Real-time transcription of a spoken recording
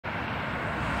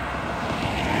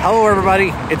Hello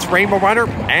everybody, it's Rainbow Runner,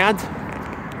 and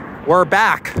we're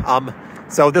back.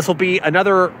 So this will be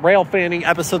another Railfanning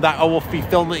episode that I will be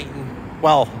filming,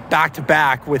 well, back to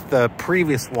back with the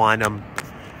previous one.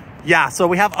 Yeah, so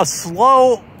we have a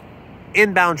slow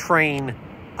inbound train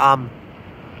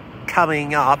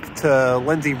coming up to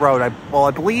Lindsay Road. I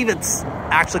believe it's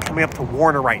actually coming up to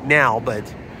Warner right now,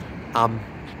 but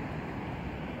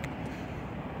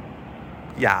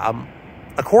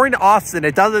according to Austin,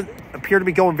 it doesn't appear to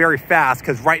be going very fast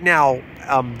because right now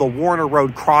the Warner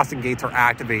Road crossing gates are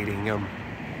activating.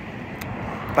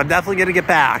 But I'm definitely going to get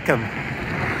back.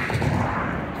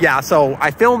 Yeah, so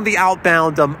I filmed the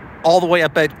outbound all the way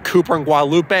up at Cooper and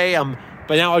Guadalupe,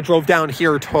 but now I drove down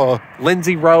here to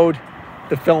Lindsay Road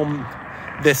to film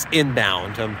this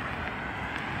inbound.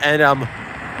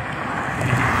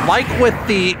 Like with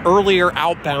the earlier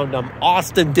outbound,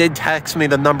 Austin did text me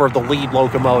the number of the lead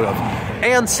locomotive.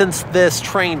 And since this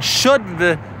train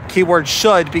should, keyword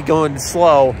should, be going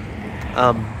slow,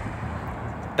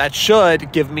 that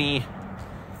should give me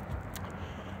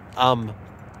a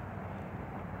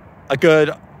good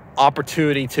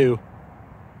opportunity to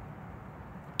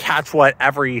catch what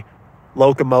every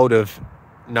locomotive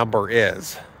number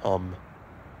is. But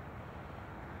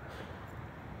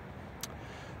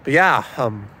yeah,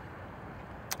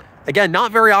 again,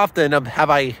 not very often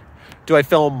do I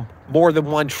film more than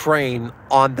one train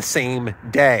on the same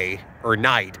day or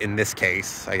night, in this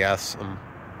case, I guess.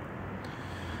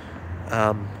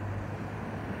 But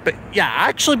yeah,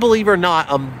 actually, believe it or not,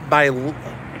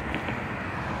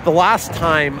 the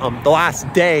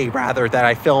last day rather that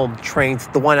I filmed trains,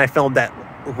 the one I filmed at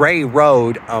Ray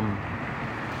Road,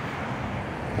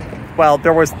 well,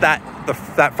 there was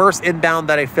that first inbound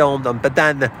that I filmed, but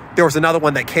then there was another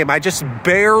one that came. I just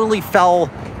barely fell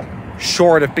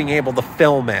short of being able to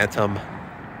film it. But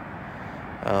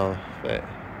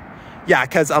yeah,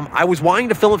 because I was wanting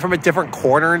to film it from a different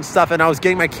corner and stuff, and I was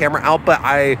getting my camera out, but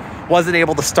I wasn't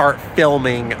able to start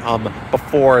filming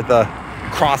before the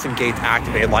crossing gates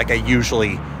activated, like I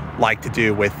usually like to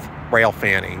do with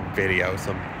Railfanning videos.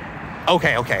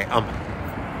 Okay.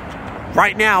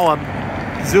 Right now,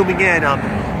 zooming in.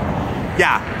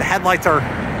 Yeah, the headlights are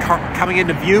coming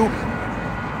into view,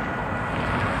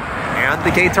 and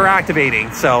the gates are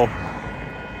activating, so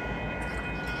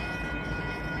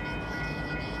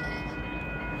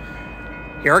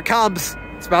here it comes.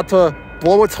 It's about to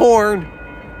blow its horn.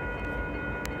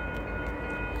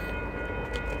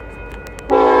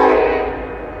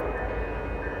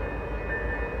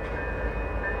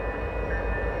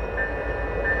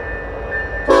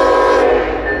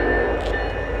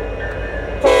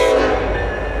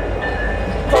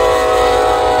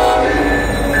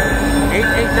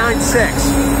 Six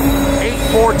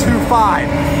 8425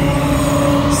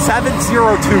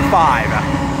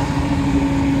 7025.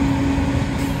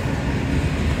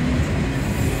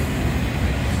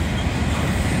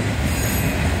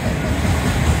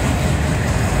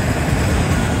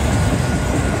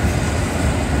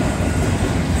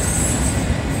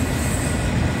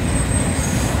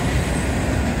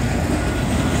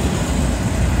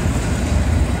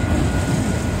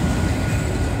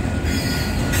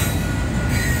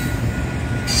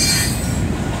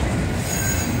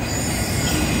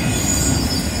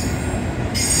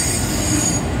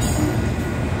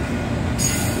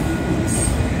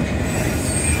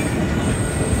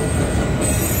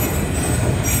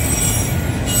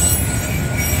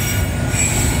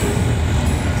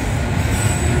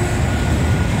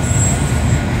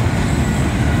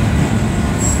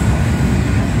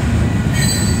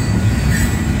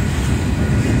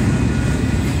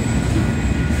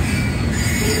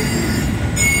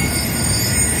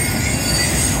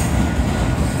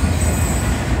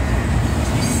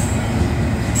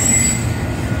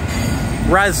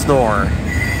 Resnor.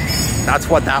 That's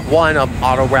what that one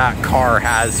auto rack car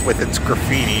has with its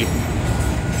graffiti.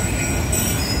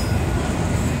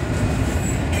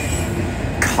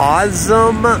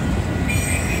 Cosm.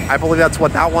 I believe that's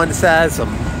what that one says.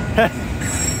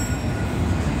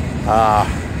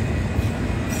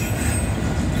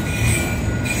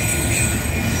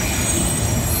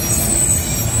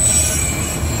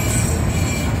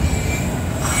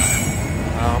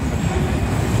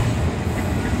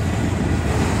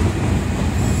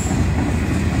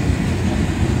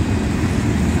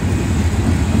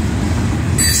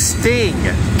 Sting,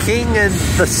 King and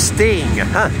the Sting.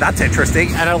 Huh, that's interesting.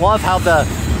 And I love how the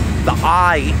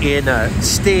eye in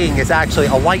Sting is actually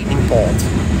a lightning bolt.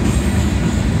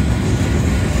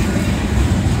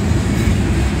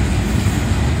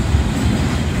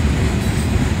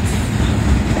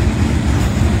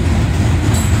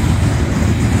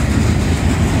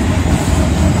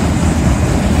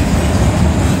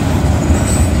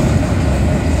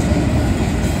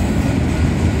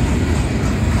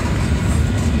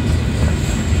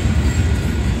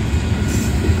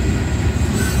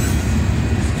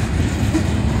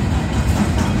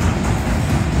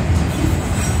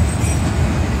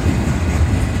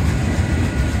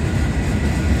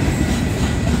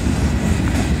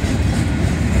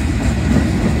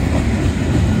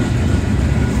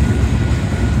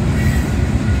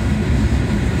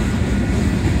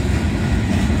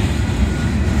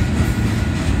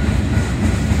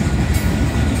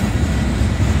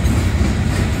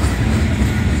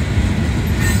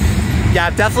 Yeah,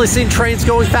 I've definitely seen trains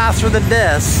going faster than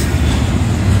this.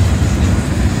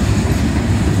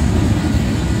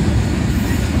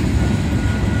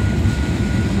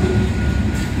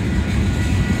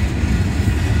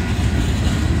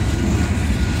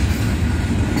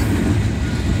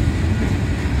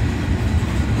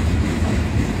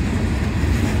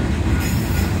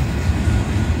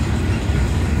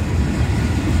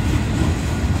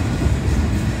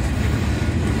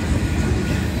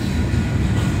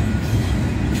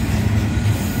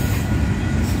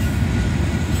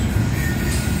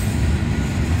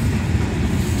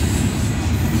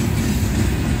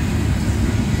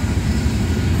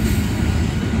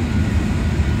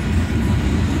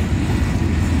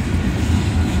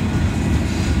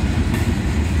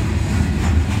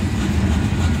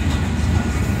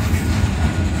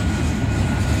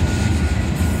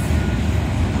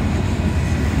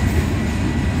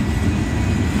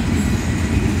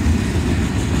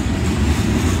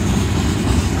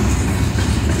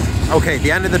 Okay,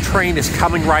 the end of the train is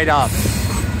coming right up.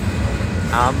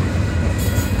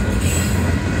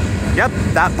 Yep,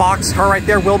 that boxcar right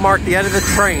there will mark the end of the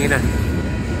train.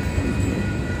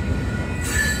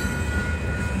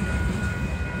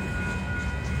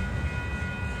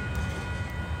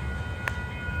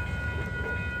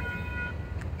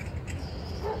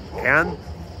 And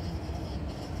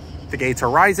the gates are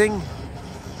rising.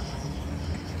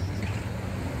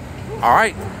 All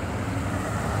right.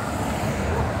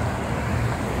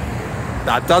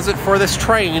 That does it for this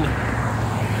train.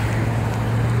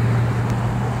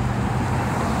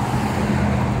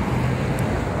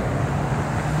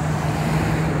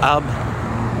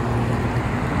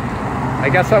 I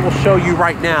guess I will show you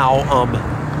right now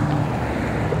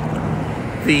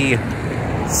the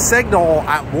signal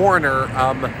at Warner.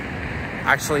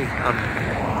 Actually,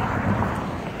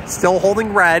 still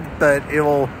holding red, but it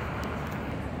will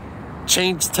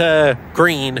change to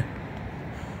green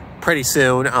pretty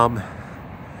soon.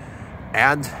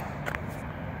 And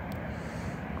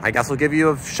I guess we'll give you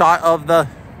a shot of the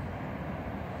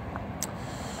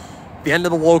end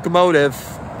of the locomotive,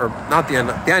 or not the end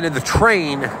of the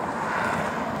train.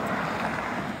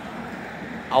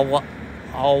 I'll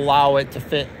allow it to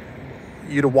fit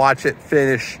you to watch it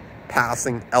finish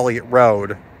passing Elliott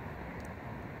Road.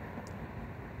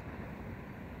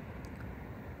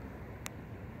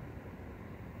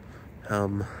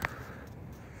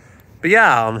 But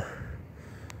yeah,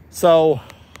 so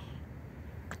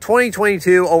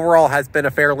 2022 overall has been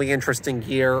a fairly interesting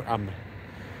year.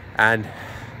 And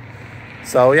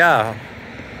so yeah,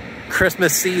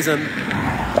 Christmas season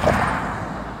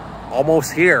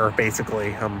almost here,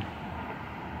 basically.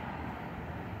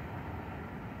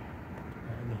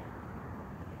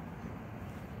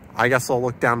 I guess I'll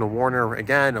look down to Warner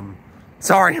again.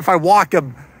 Sorry if I walk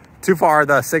too far,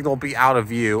 the signal will be out of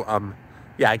view.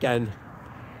 Yeah, again,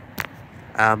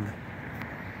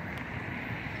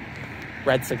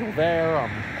 red signal there.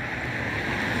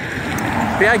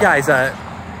 But yeah, guys,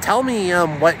 tell me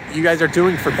what you guys are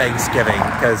doing for Thanksgiving,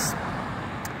 because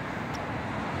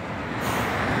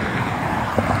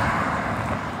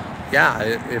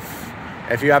yeah,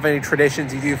 if you have any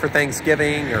traditions you do for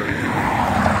Thanksgiving or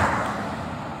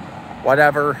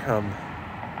whatever.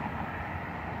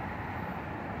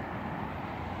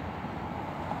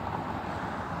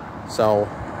 So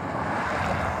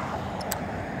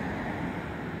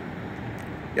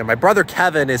yeah, my brother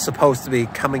Kevin is supposed to be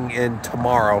coming in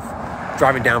tomorrow,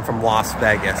 driving down from Las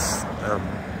Vegas.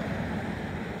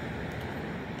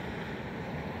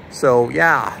 So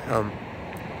yeah,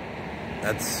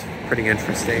 that's pretty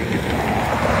interesting.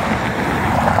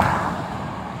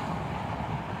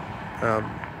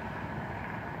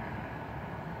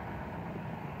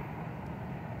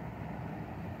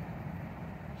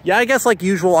 Yeah, I guess like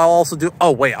usual, I'll also do...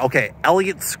 Oh, wait, okay.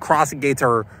 Elliott's crossing gates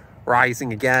are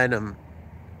rising again.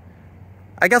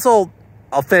 I guess I'll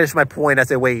finish my point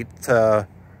as I wait to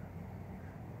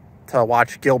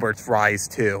watch Gilbert's rise,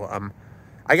 too.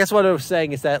 I guess what I was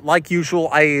saying is that, like usual,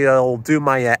 I'll do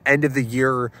my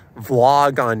end-of-the-year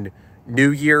vlog on New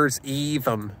Year's Eve.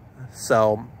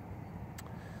 So,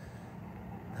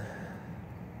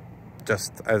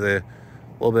 just as a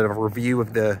little bit of a review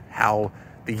of how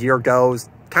the year goes.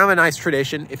 Kind of a nice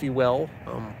tradition, if you will.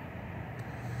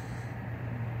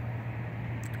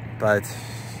 But,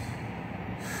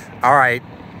 all right.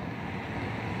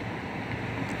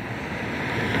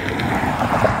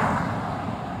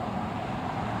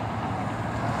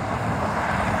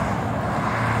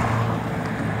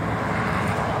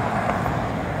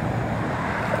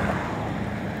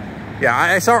 Yeah,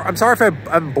 I'm sorry if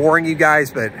I'm boring you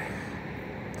guys, but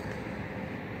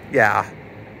yeah.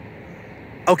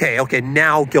 Okay,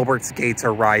 now Gilbert's gates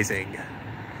are rising.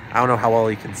 I don't know how well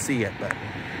you can see it, but...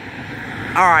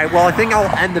 All right, well, I think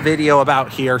I'll end the video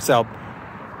about here, so...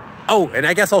 Oh, and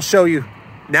I guess I'll show you.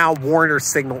 Now Warner's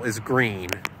signal is green.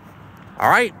 All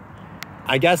right.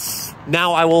 I guess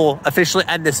now I will officially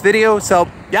end this video. So,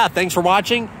 yeah, thanks for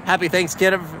watching. Happy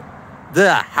Thanksgiving.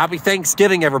 Happy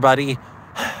Thanksgiving, everybody.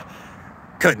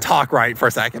 Couldn't talk right for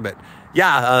a second, but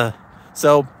yeah.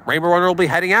 So, Rainbow Runner will be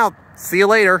heading out. See you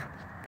later.